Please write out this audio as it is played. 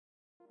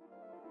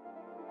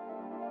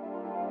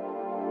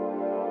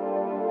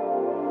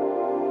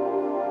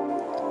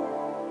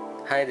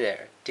Hi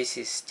there, this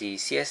is the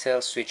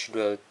CSL Switch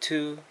Dual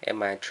 2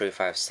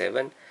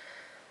 Mi357,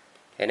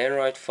 an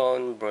Android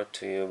phone brought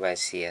to you by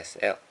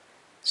CSL.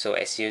 So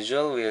as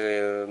usual, we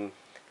will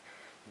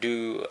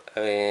do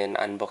an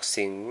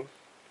unboxing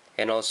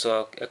and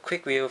also a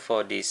quick view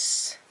for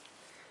this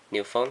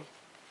new phone.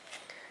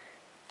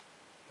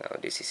 Now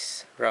this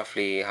is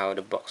roughly how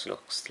the box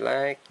looks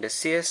like. The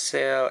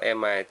CSL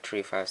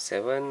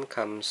Mi357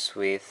 comes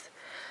with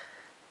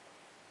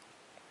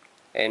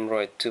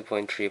Android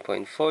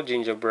 2.3.4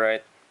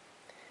 Gingerbread,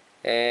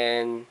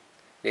 and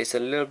it's a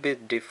little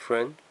bit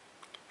different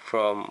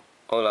from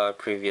all our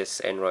previous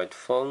Android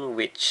phone,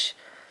 which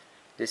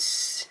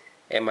this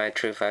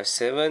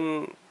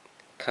Mi357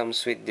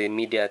 comes with the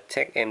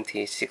MediaTek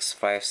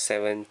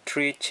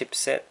MT6573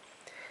 chipset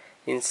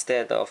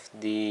instead of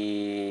the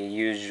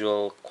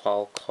usual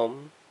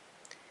Qualcomm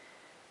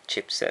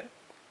chipset.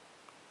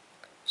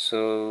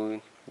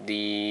 So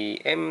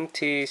the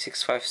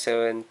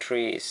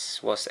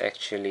MT6573 was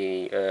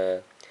actually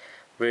a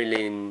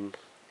really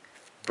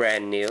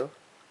brand new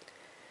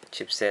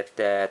chipset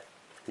that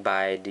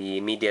by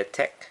the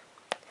MediaTek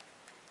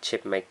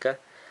chip maker,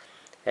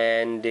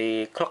 and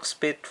the clock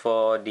speed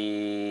for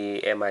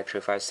the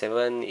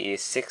Mi357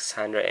 is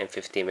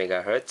 650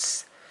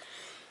 MHz.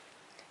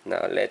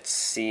 Now let's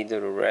see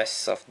the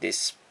rest of this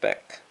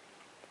spec.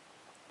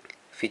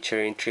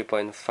 Featuring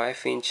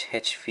 3.5-inch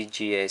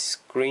HVGA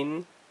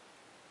screen,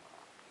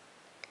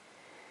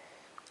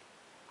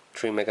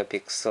 3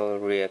 megapixel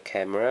rear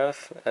camera,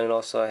 and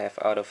also have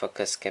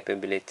autofocus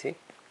capability.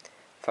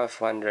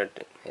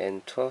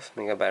 512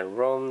 MB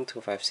ROM,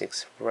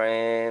 256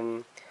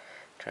 RAM,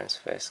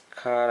 transfers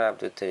card up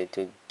to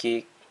 32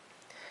 gig.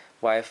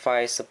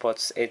 Wi-Fi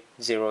supports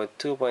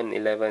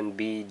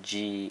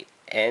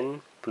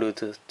 802.11bgn,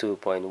 Bluetooth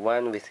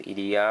 2.1 with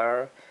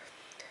EDR,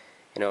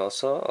 and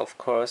also, of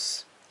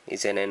course,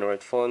 it's an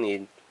Android phone.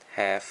 It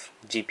have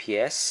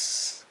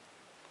GPS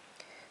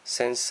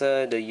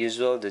sensor, the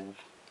usual, the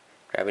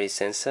gravity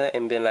sensor,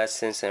 ambient light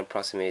sensor, and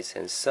proximity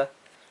sensor.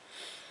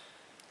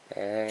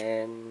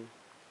 And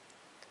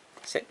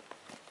that's it.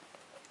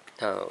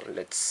 Now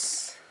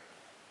let's,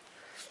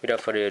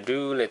 without further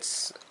ado,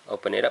 let's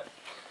open it up.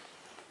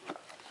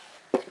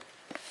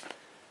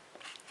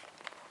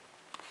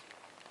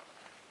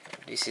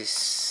 This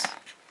is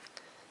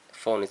the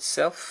phone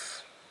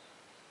itself.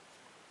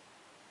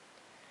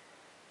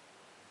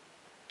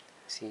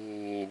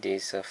 See,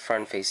 there's a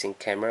front-facing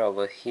camera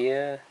over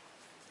here.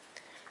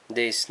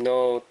 There is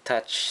no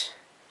touch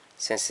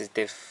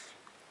sensitive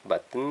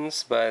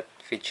buttons, but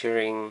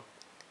featuring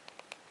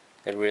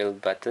a real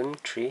button,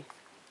 three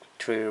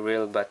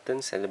real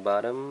buttons at the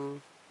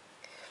bottom.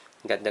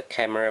 Got the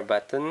camera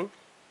button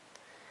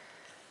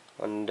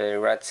on the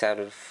right side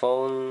of the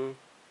phone,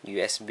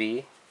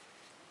 USB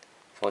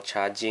for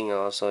charging,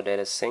 also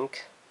data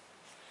sync,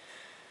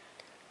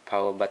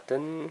 power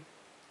button,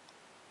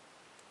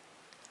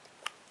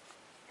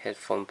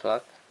 headphone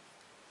plug,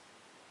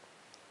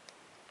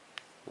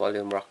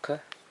 volume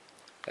rocker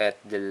at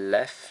the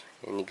left,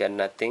 and you got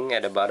nothing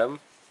at the bottom.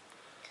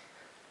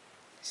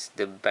 It's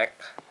the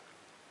back,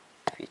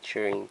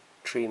 featuring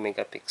 3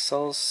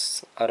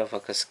 megapixels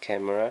autofocus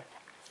camera.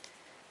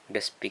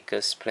 The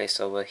speakers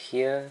placed over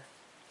here.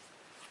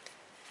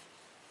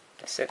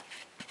 That's it.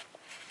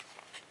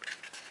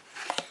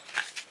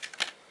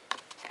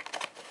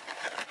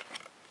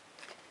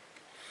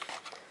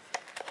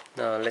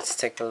 Now let's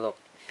take a look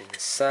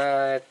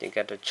inside. You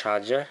got the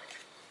charger,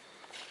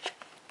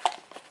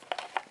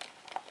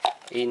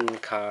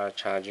 in-car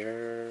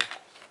charger,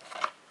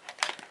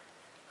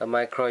 a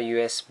micro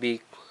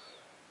USB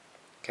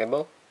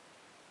cable,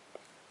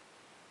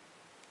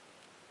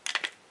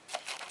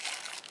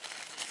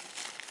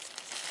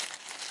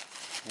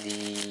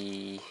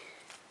 the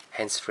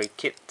hands-free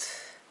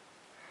kit,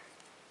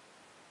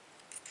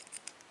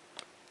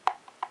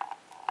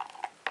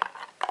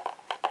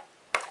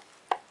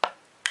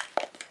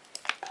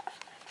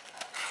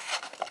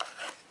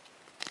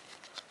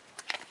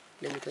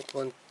 limited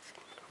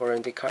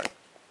warranty card,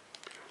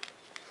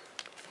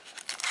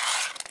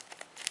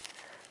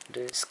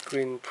 the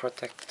screen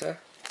protector,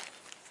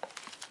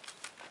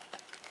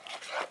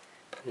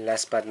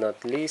 last but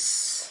not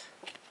least,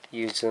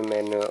 user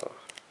manual.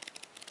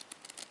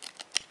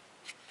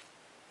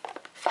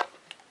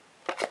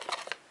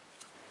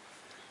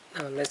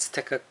 Now let's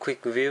take a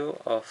quick view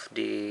of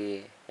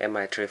the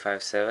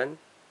Mi357.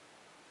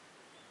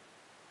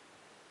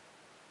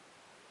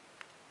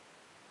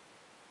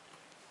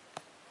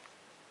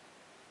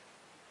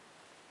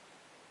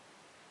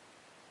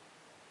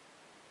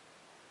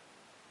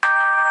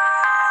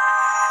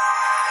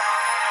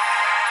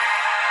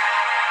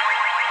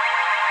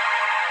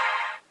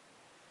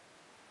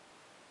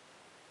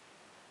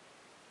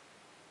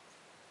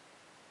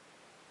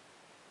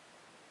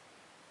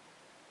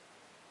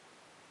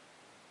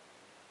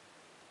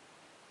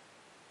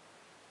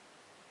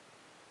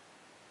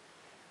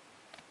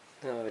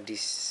 Now this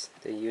is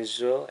the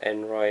usual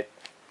Android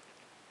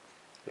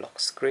lock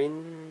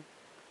screen,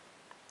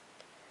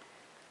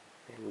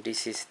 and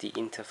this is the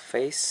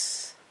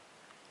interface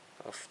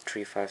of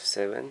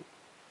 357.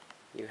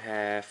 You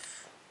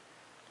have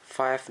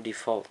 5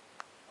 default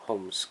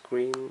home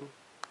screen.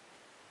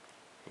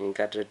 You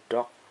got a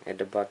dock at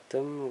the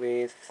bottom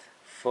with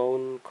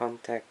phone,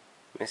 contact,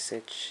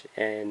 message,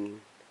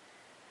 and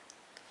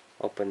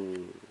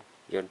open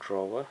your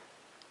drawer.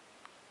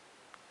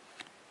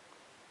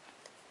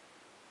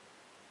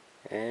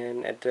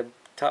 And at the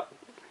top,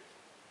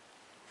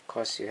 of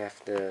course, you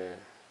have the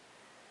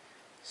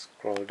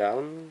scroll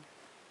down,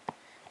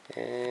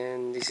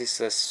 and this is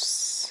a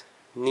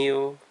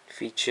new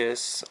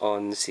features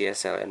on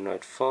CSL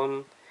Android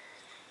phone,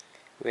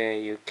 where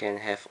you can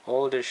have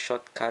all the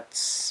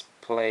shortcuts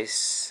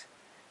placed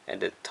at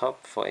the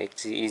top for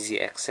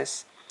easy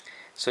access.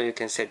 So you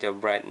can set your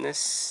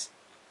brightness,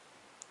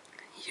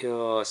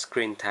 your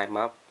screen time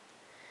up,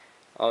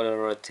 auto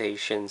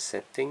rotation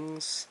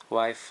settings,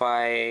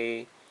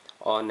 Wi-Fi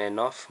on and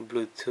off,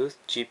 Bluetooth,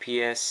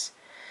 GPS,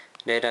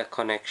 data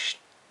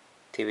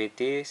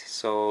connectivity.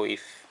 So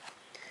if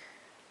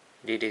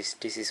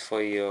this is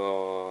for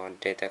your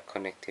data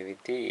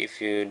connectivity,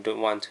 if you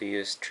don't want to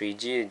use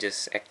 3G,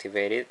 just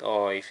activate it,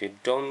 or if you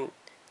don't,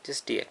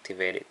 just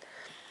deactivate it.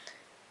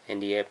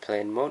 And the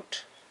airplane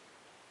mode,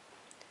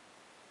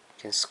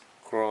 you can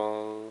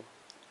scroll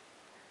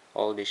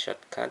all the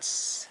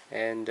shortcuts.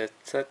 And the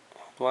third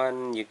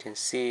one, you can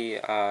see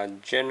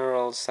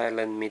general,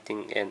 silent,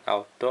 meeting, and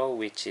outdoor,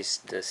 which is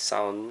the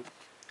sound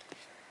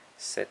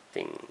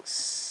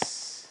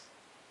settings.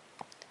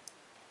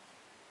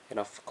 And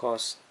of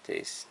course there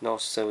is no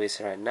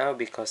service right now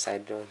because I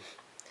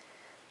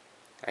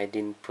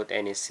didn't put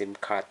any SIM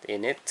card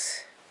in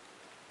it.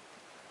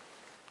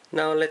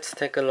 Now let's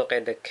take a look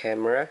at the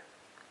camera.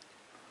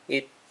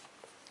 It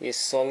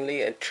is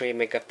only a 3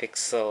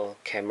 megapixel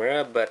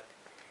camera, but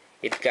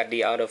it got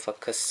the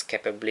autofocus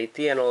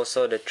capability, and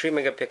also the 3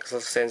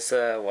 megapixel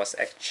sensor was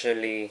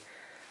actually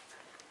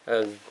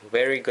a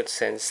very good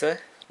sensor.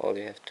 All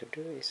you have to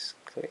do is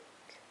click.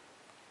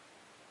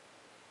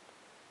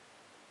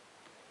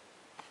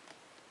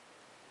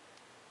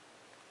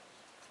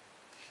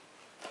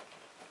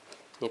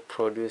 It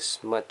produces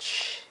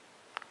much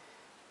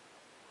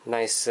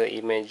nicer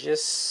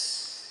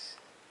images.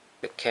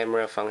 The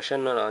camera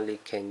function not only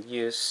can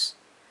use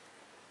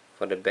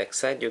for the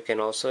backside, you can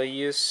also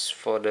use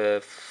for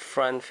the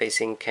front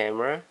facing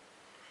camera.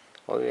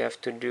 All you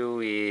have to do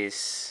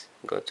is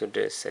go to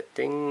the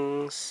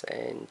settings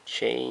and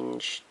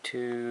change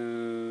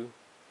to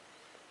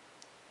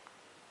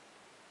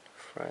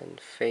front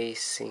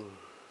facing.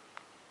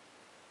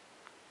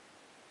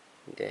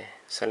 There,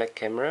 select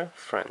camera,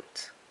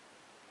 front.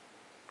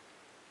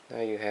 Now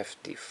you have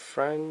the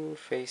front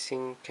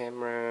facing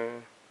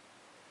camera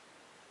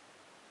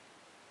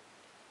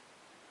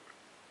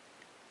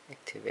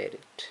activated.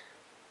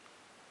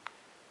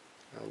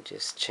 I'll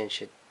just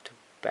change it to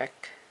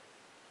back.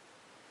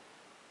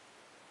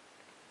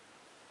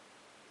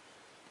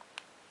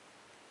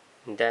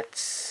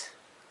 That's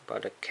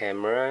about the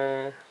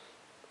camera.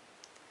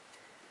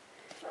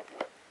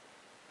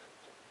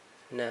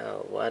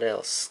 Now what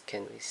else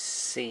can we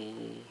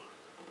see?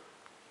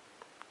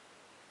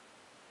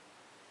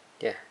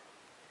 Yeah,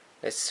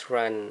 let's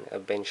run a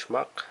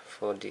benchmark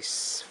for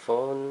this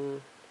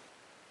phone.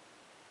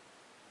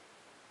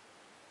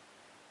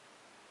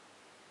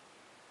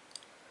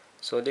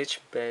 So this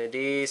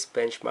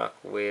benchmark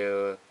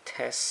will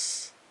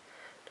test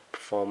the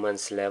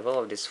performance level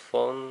of this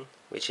phone,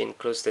 which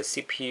includes the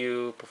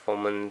CPU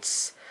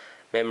performance,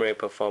 memory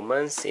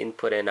performance,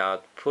 input and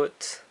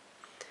output,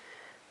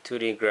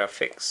 2D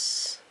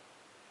graphics,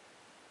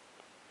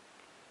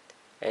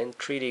 and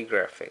 3D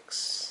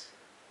graphics.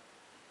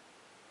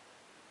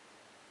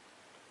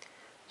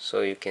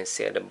 So you can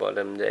see at the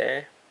bottom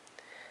there,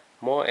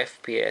 more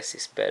FPS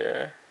is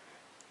better.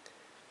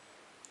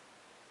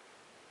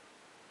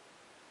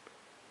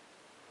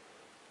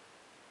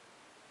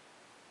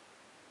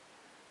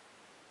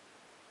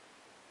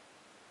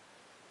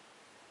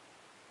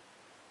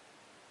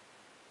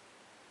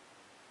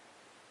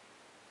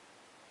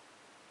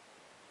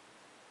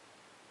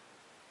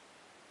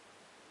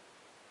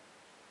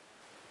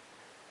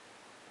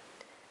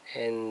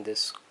 And the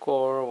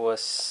score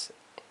was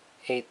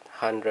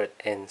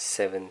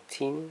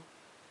 817.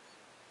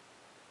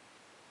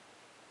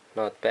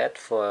 Not bad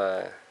for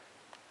a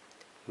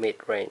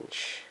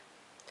mid-range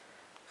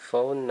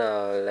phone.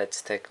 Now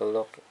let's take a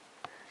look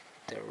at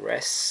the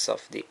rest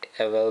of the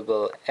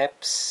available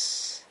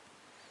apps.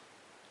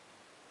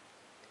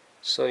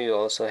 So you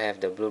also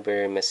have the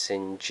Blueberry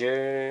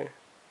Messenger,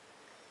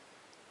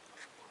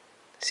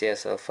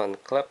 CSL Fun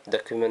Club,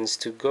 Documents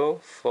to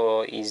Go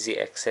for easy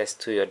access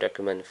to your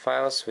document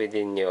files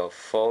within your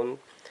phone,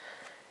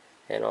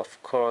 and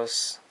of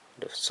course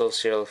the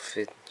social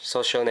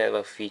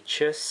network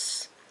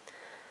features,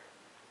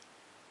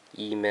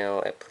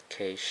 email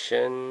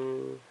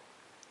application,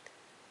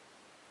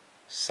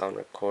 sound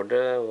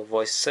recorder,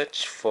 voice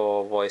search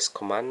for voice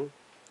command,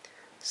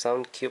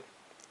 sound cube,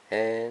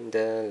 and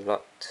a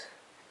lot.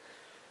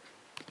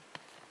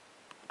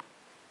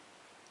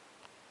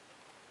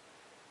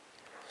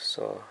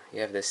 So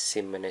you have the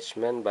SIM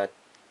management, but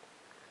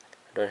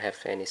I don't have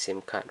any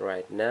SIM card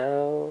right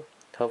now.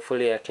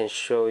 Hopefully I can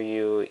show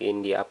you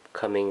in the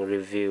upcoming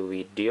review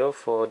video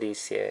for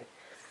this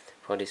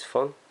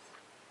phone.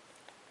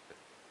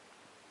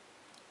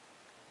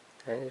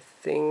 I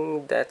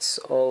think that's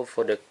all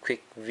for the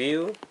quick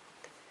view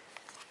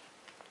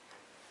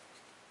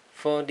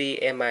for the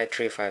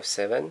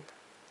Mi357,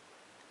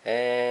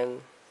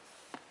 and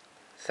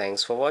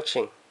thanks for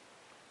watching.